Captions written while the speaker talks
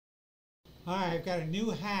Hi, I've got a new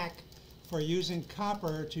hack for using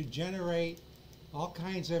copper to generate all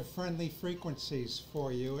kinds of friendly frequencies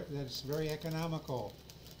for you that's very economical.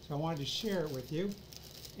 So I wanted to share it with you.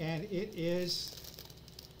 And it is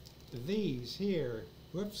these here.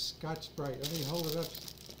 Whoops, Scotch-Brite. Let me hold it up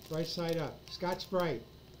right side up. Scotch-Brite,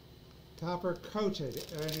 copper coated.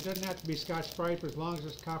 And it doesn't have to be Scotch-Brite, but as long as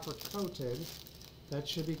it's copper coated, that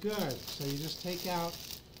should be good. So you just take out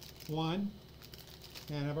one.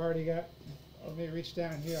 And I've already got, let me reach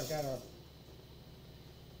down here, I've got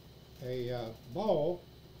a bowl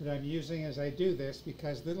that I'm using as I do this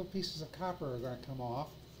because little pieces of copper are going to come off,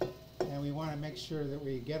 and we want to make sure that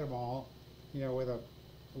we get them all, with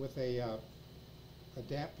a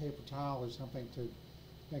damp paper towel or something to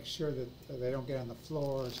make sure that they don't get on the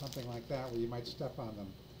floor or something like that where you might step on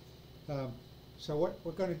them. So what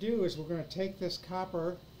we're going to do is we're going to take this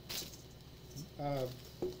copper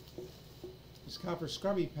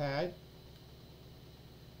scrubby pad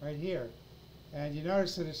right here, and you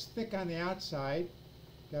notice that it's thick on the outside,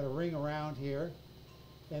 got a ring around here,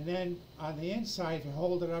 and then on the inside, if you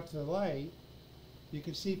hold it up to the light, you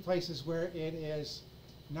can see places where it is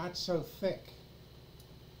not so thick.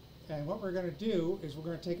 And what we're going to do is we're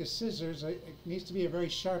going to take a scissors. It needs to be a very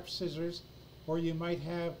sharp scissors, or you might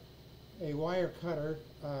have a wire cutter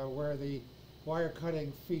where the wire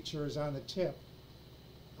cutting feature is on the tip.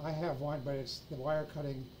 I have one, but the wire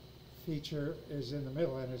cutting feature is in the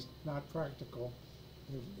middle and it's not practical.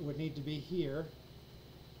 It would need to be here.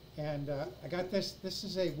 And I got this. This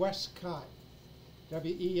is a Westcott,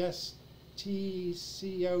 W-E-S-T-C-O-T-T.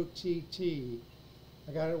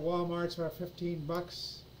 I got it at Walmart. It's about 15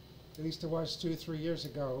 bucks. At least it was 2 or 3 years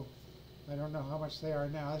ago. I don't know how much they are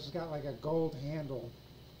now. This has got like a gold handle.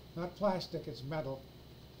 Not plastic, it's metal.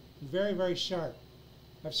 Very, very sharp.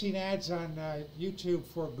 I've seen ads on YouTube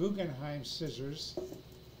for Guggenheim scissors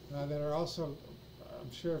that are also,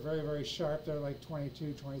 I'm sure, very, very sharp. They're like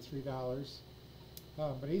 $22, $23.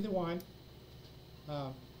 But either one,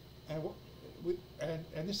 and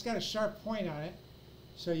this has got a sharp point on it,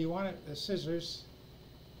 so you want it, the scissors,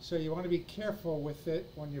 so you want to be careful with it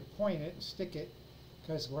when you point it and stick it,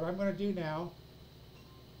 because what I'm going to do now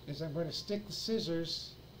is I'm going to stick the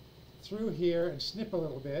scissors through here and snip a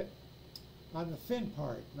little bit on the thin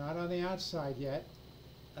part, not on the outside yet,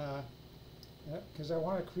 because I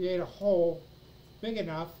want to create a hole big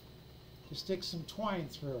enough to stick some twine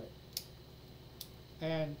through it.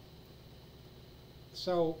 And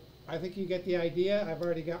so I think you get the idea. I've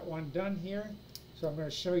already got one done here, so I'm going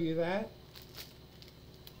to show you that.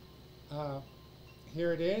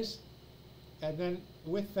 Here it is. And then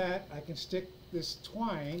with that, I can stick this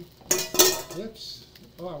twine. Whoops.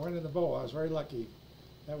 Oh, I went in the bowl. I was very lucky.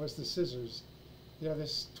 That was the scissors.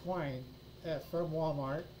 This twine from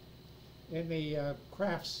Walmart in the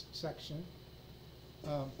crafts section.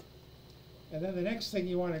 And then the next thing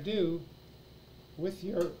you want to do with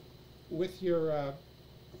your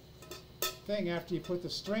thing after you put the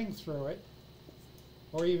string through it,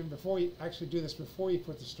 or even before you actually do this before you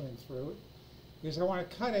put the string through it, is I want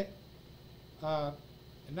to cut it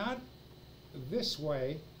not this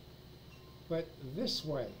way, but this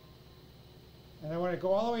way. And I want to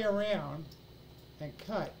go all the way around and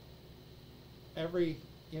cut every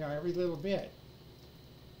little bit.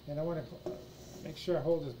 And I want to make sure I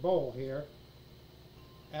hold this bowl here,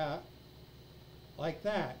 like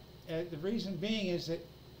that. The reason being is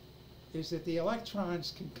that the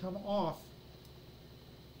electrons can come off,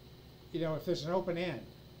 if there's an open end.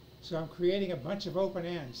 So I'm creating a bunch of open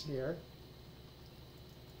ends here.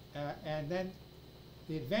 And then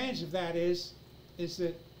the advantage of that is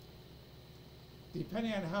that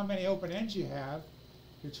depending on how many open ends you have,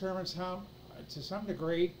 determines to some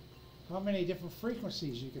degree, how many different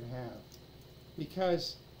frequencies you can have.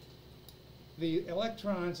 Because the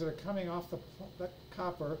electrons that are coming off the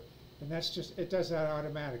copper, and it does that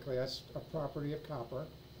automatically, that's a property of copper,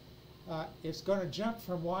 it's going to jump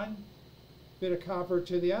from one bit of copper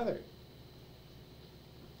to the other.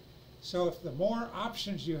 So if the more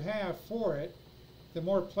options you have for it, the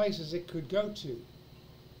more places it could go to.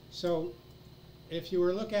 So if you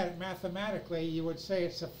were to look at it mathematically, you would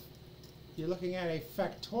say you're looking at a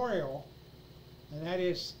factorial, and that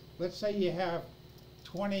is, let's say you have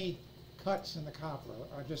 20 cuts in the copper.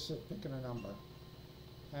 I'm just picking a number.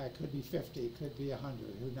 It could be 50, it could be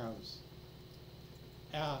 100, who knows.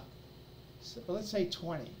 But let's say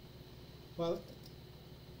 20. Well,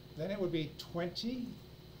 then it would be 20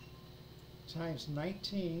 times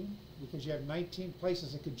 19, because you have 19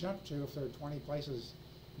 places it could jump to if there are 20 places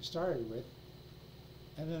you started with.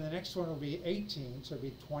 And then the next one will be 18, so it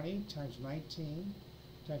would be 20 times 19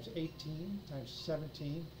 times 18 times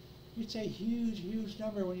 17 It's a huge, huge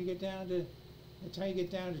number when you get down to, by the time you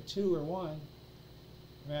get down to 2 or 1.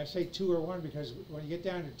 I mean, I say 2 or 1 because when you get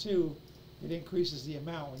down to 2, it increases the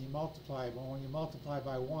amount when you multiply. But when you multiply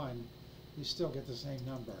by 1, you still get the same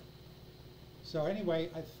number. So anyway,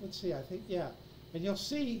 let's see, I think, yeah. And you'll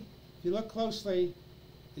see, if you look closely,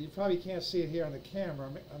 you probably can't see it here on the camera.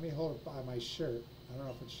 Let me hold it by my shirt. I don't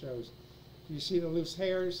know if it shows. Do you see the loose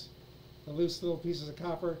hairs, the loose little pieces of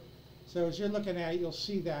copper? So as you're looking at it, you'll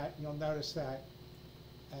see that, you'll notice that,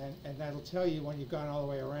 and that'll tell you when you've gone all the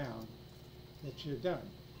way around that you're done.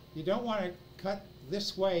 You don't want to cut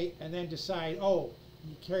this way and then decide, oh,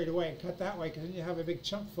 you carried away and cut that way, because then you have a big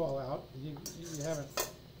chunk fall out. You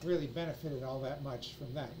haven't really benefited all that much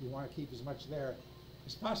from that. You want to keep as much there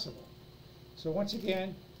as possible. So once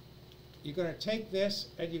again, you're going to take this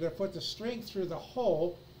and you're going to put the string through the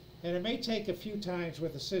hole, and it may take a few times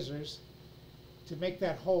with the scissors to make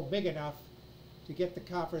that hole big enough to get the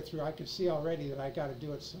copper through. I can see already that I got to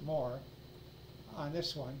do it some more on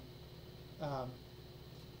this one.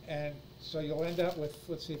 And so you'll end up with,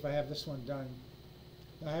 let's see if I have this one done.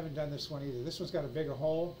 I haven't done this one either. This one's got a bigger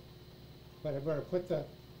hole, but I'm going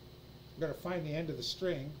to find the end of the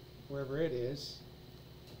string, wherever it is,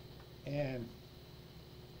 and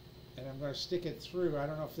I'm going to stick it through. I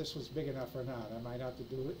don't know if this was big enough or not. I might have to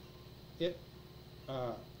do it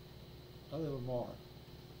a little more.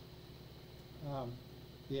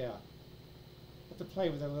 Yeah, have to play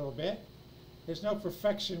with it a little bit. There's no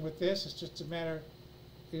perfection with this. It's just a matter,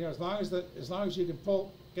 you know, as long as you can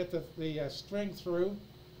get the string through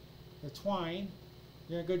the twine,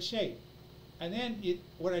 you're in good shape. And then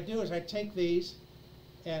what I do is I take these,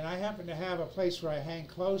 and I happen to have a place where I hang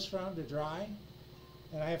clothes from to dry,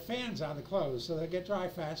 and I have fans on the clothes so they get dry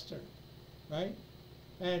faster, right?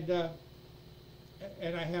 And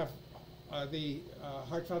I have the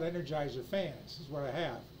Heartfelt Energizer fans is what I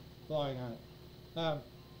have blowing on it.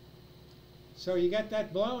 So you got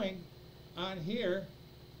that blowing on here,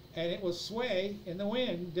 and it will sway in the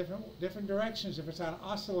wind different directions if it's on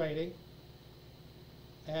oscillating,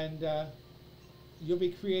 and you'll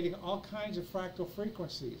be creating all kinds of fractal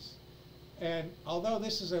frequencies. And although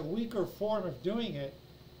this is a weaker form of doing it,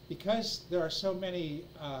 because there are so many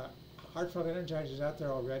Heartfelt Energizers out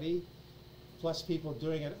there already, plus people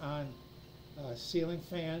doing it on ceiling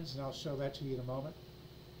fans, and I'll show that to you in a moment,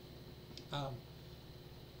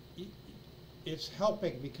 it's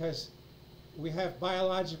helping because we have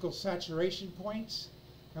biological saturation points,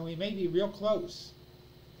 and we may be real close.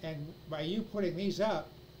 And by you putting these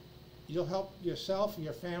up, you'll help yourself,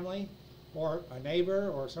 your family, or a neighbor,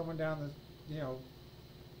 or someone down the,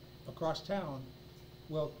 across town,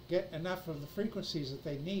 will get enough of the frequencies that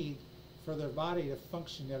they need for their body to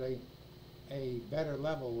function at a better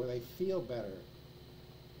level where they feel better,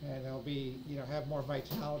 and they'll be, have more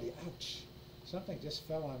vitality. Ouch! Something just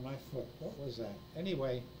fell on my foot. What was that?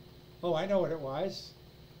 Anyway, oh, I know what it was.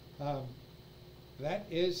 That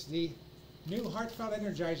is the new Heartfelt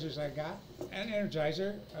Energizers I got. An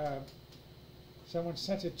Energizer. Someone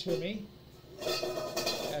sent it to me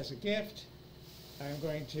as a gift. I'm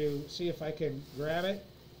going to see if I can grab it.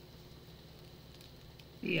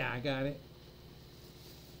 Yeah, I got it.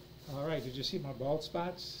 All right, did you see my bald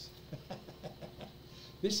spots?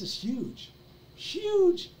 This is huge.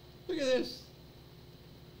 Huge! Look at this.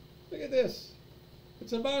 Look at this.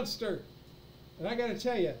 It's a monster. And I got to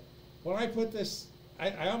tell you, when I put this,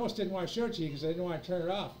 I almost didn't want to show it to you because I didn't want to turn it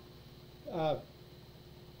off.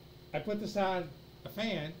 I put this on a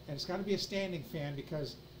fan, and it's got to be a standing fan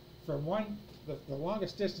because from the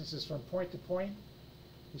longest distances from point to point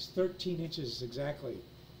is 13 inches exactly.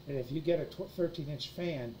 And if you get a 13-inch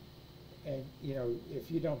fan, and if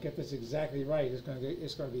you don't get this exactly right, it's going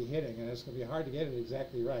to be hitting, and it's going to be hard to get it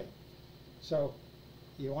exactly right. So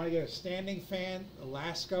you want to get a standing fan. The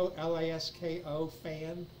Lasko, L-A-S-K-O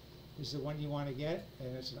fan is the one you want to get,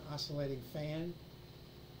 and it's an oscillating fan.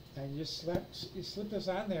 And you slip this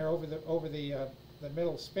on there over the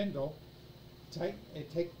middle spindle. Then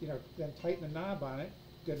tighten the knob on it,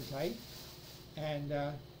 good and tight, and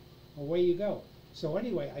away you go. So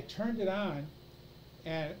anyway, I turned it on,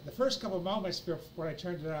 and the first couple of moments when I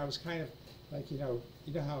turned it on, I was kind of like, you know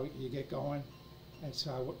how you get going, and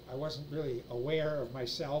so I wasn't really aware of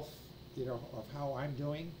myself, of how I'm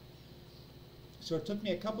doing. So it took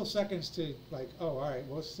me a couple seconds to like, oh, all right,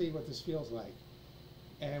 well, let's see what this feels like.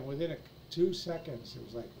 And within 2 seconds, it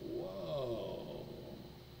was like, whoa,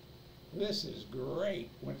 this is great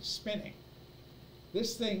when it's spinning.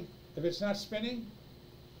 This thing, if it's not spinning,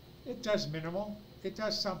 it does minimal. It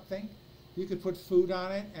does something. You could put food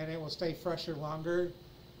on it, and it will stay fresher longer.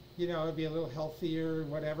 you know, it'd be a little healthier,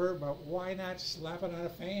 whatever, but why not slap it on a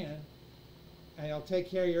fan and it'll take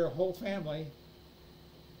care of your whole family,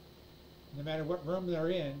 no matter what room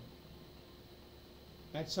they're in.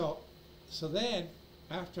 And so then,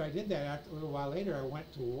 after I did that, after a little while later, I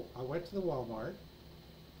went to the Walmart.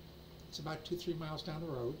 It's about 2-3 miles down the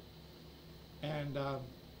road, and I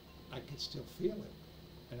could still feel it,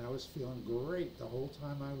 and I was feeling great the whole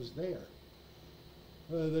time I was there.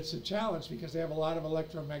 That's a challenge because they have a lot of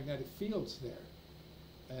electromagnetic fields there,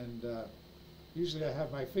 and usually I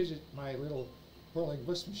have my little whirling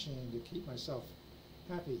bliss machine to keep myself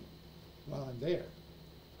happy while I'm there.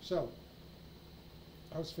 So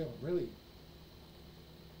I was feeling really,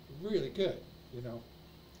 really good, you know.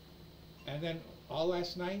 And then all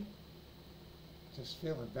last night, just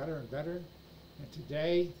feeling better and better. And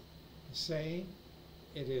today, the same.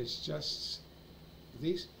 It is just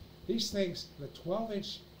these things, the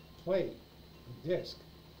 12-inch plate disc,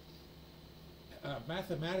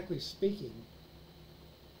 mathematically speaking,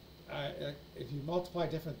 if you multiply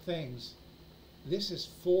different things, this is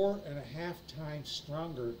 4.5 times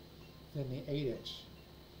stronger than the 8-inch.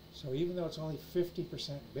 So even though it's only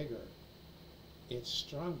 50% bigger, it's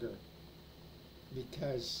stronger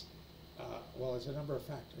because, well, there's a number of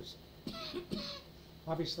factors.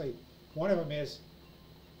 Obviously, one of them is,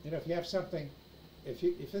 you know, if you have something, if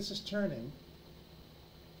this is turning,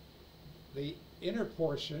 the inner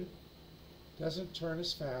portion doesn't turn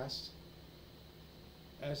as fast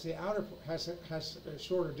as the outer has a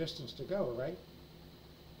shorter distance to go, right?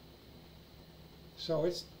 So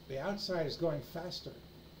the outside is going faster.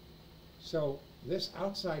 So this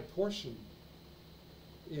outside portion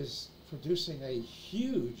is producing a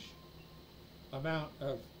huge amount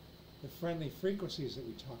of the friendly frequencies that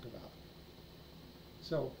we talk about.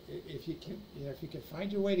 So if you can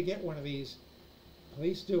find your way to get one of these,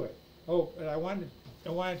 please do it. Oh, and I wanted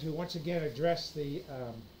to once again address the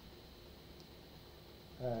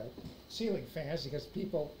ceiling fans because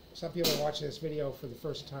some people are watching this video for the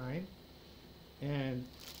first time, and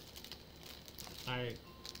I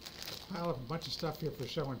piled up a bunch of stuff here for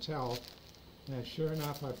show and tell, and sure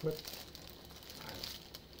enough, I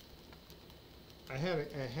had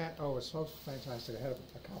oh, it's so fantastic. I had a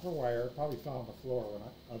copper wire, probably fell on the floor when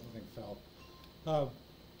other thing fell. I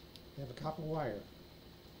have a copper wire,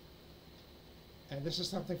 and this is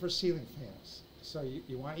something for ceiling fans. So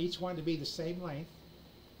you want each one to be the same length.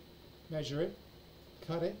 Measure it,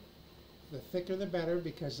 cut it. The thicker the better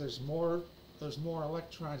because there's more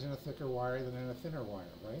electrons in a thicker wire than in a thinner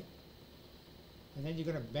wire, right? And then you're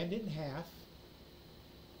going to bend it in half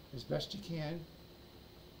as best you can.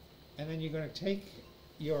 And then you're going to take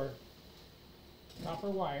your copper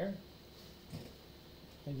wire,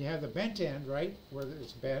 and you have the bent end, right, where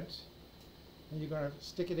it's bent, and you're going to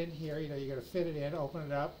stick it in here. You know, you're going to fit it in, open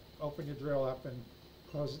it up, open your drill up, and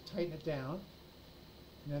close it, tighten it down.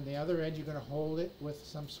 And then the other end, you're going to hold it with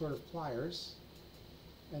some sort of pliers,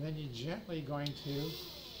 and then you're gently going to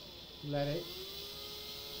let it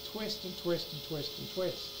twist and twist and twist and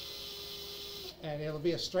twist. And it'll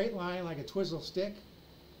be a straight line like a twizzle stick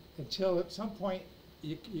until at some point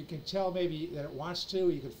you can tell maybe that it wants to,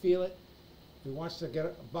 you can feel it. It wants to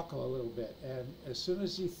buckle a little bit. And as soon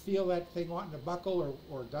as you feel that thing wanting to buckle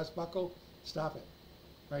or it does buckle, stop it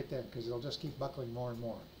right then because it'll just keep buckling more and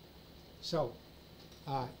more. So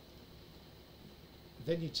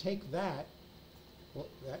then you take that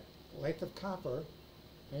length of copper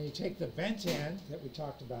and you take the bent end that we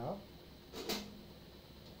talked about.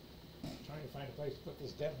 I'm trying to find a place to put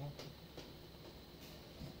this dead one.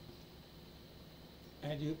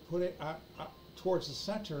 And you put it up towards the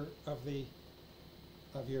center of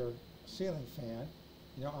your ceiling fan,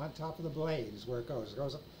 you know, on top of the blade is where it goes. It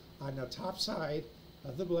goes on the top side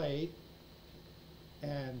of the blade,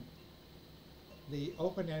 and the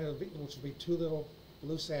open end, which will be two little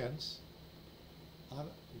loose ends,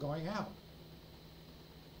 going out.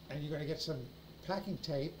 And you're going to get some packing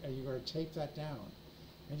tape, and you're going to tape that down.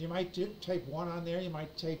 And you might tape one on there, you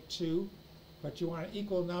might tape two, but you want an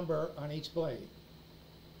equal number on each blade.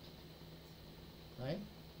 Right?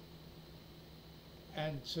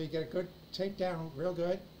 And so you get a good tape down real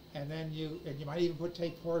good, and then you might even put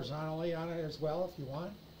tape horizontally on it as well if you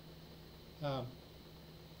want.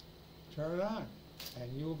 Turn it on,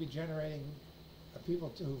 and you will be generating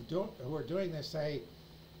people who are doing this say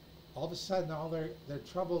all of a sudden all their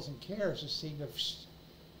troubles and cares just seem to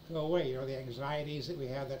go away. You know, the anxieties that we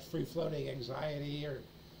have, that free-floating anxiety or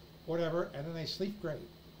whatever, and then they sleep great.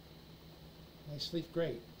 They sleep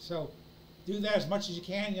great. So do that as much as you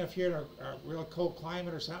can. You know, if you're in a real cold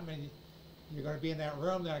climate or something, and you're going to be in that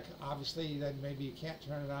room, then obviously then maybe you can't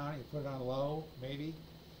turn it on. You put it on low, maybe,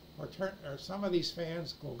 or some of these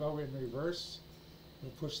fans will go in reverse.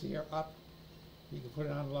 You'll push the air up. You can put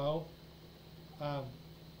it on low.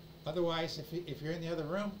 Otherwise, if you're in the other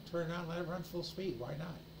room, turn it on, let it run full speed. Why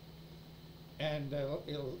not? And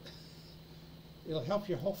it'll help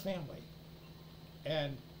your whole family,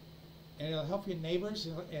 and it'll help your neighbors,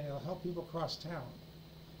 and it'll help people across town,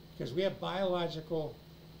 because we have biological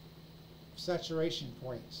saturation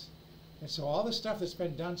points. And so all the stuff that's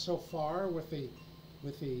been done so far with the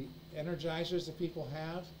energizers that people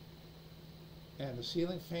have, and the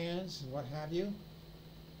ceiling fans and what have you,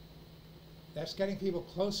 that's getting people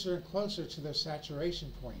closer and closer to their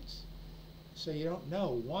saturation points. So you don't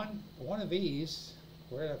know. One of these,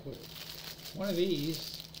 where did I put it? One of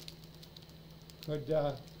these could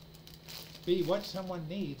be what someone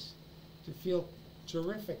needs to feel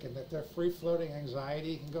terrific, and that their free-floating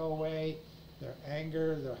anxiety can go away, their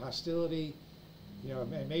anger, their hostility. You know,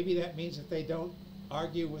 and maybe that means that they don't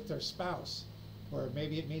argue with their spouse, or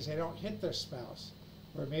maybe it means they don't hit their spouse,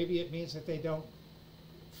 or maybe it means that they don't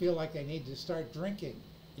feel like they need to start drinking.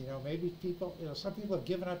 You know, maybe people, you know, some people have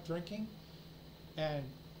given up drinking, and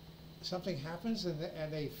something happens, and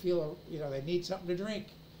they feel, you know, they need something to drink.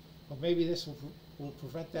 Well, maybe this will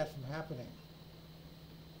prevent that from happening.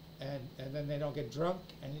 And then they don't get drunk,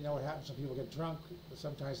 and you know what happens when people get drunk.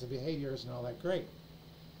 Sometimes the behavior isn't all that great.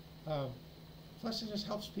 Plus, it just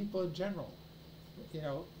helps people in general. You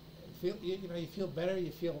know, you feel better.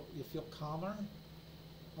 You feel calmer.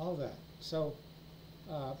 All that. So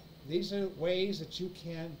these are ways that you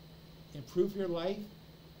can improve your life.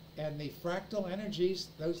 And the fractal energies,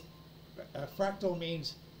 those fractal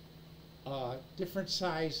means different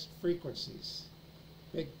size frequencies,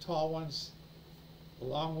 big tall ones,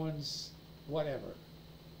 long ones, whatever.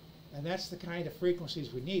 And that's the kind of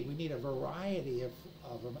frequencies we need. We need a variety of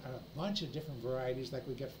them, and a bunch of different varieties like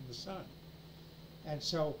we get from the sun. And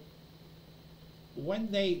so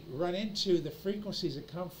when they run into the frequencies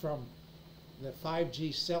that come from the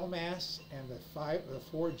 5G cell mass and the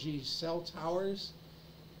 4G cell towers,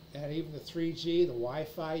 and even the 3G, the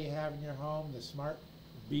Wi-Fi you have in your home, the smart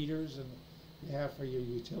meters and you have for your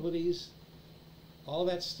utilities, all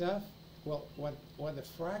that stuff. Well, when the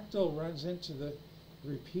fractal runs into the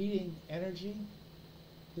repeating energy,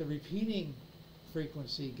 the repeating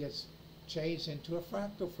frequency gets changed into a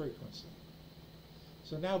fractal frequency.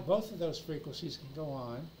 So now both of those frequencies can go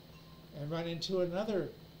on and run into another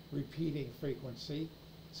repeating frequency.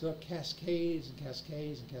 So it cascades and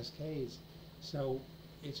cascades and cascades. So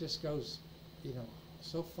it just goes, you know,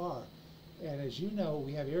 so far. And as you know,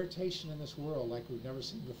 we have irritation in this world like we've never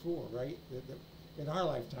seen before, right? In our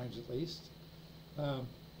lifetimes, at least.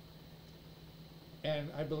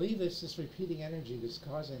 And I believe it's this repeating energy that's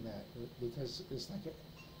causing that, because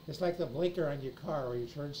it's like the blinker on your car or your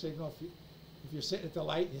turn signal. If you're sitting at the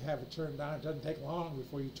light and you have it turned on, it doesn't take long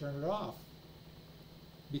before you turn it off,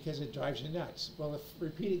 because it drives you nuts. Well, the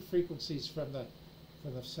repeating frequencies from the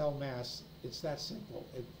cell mass, it's that simple.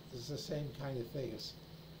 It's the same kind of thing. It's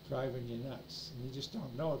driving you nuts. And you just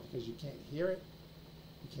don't know it because you can't hear it,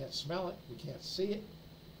 you can't smell it, you can't see it,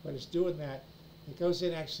 but it's doing that. It goes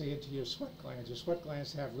in actually into your sweat glands. Your sweat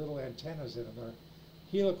glands have little antennas in them. They're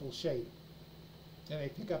helical shape. And they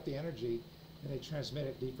pick up the energy and they transmit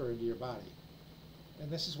it deeper into your body. And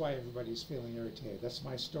this is why everybody's feeling irritated. That's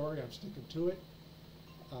my story. I'm sticking to it.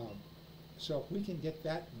 So if we can get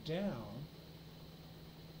that down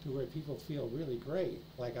to where people feel really great,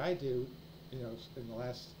 like I do, you know, in the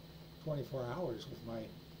last 24 hours with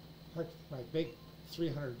my big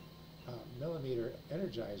 300 millimeter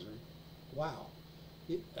Energizer. Wow.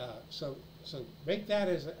 So make that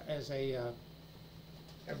as a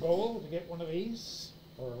goal to get one of these,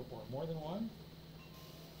 or more than one.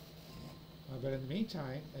 But in the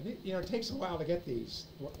meantime, and it takes a while to get these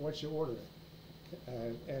once you order it.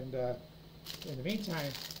 In the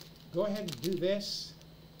meantime, go ahead and do this,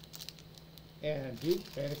 and if you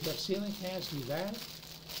have ceiling fans, do that.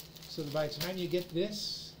 So that by the time you get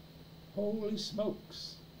this, holy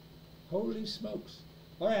smokes, holy smokes!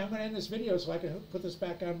 All right, I'm going to end this video so I can put this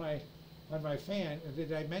back on my fan. And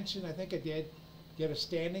did I mention? I think I did. Get a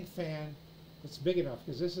standing fan that's big enough,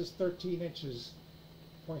 because this is 13 inches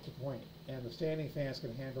point to point, and the standing fans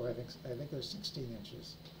can handle, I think they're 16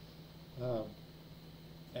 inches.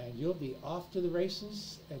 And you'll be off to the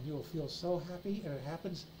races, and you'll feel so happy, and it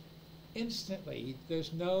happens instantly.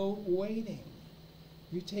 There's no waiting.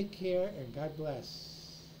 You take care, and God bless.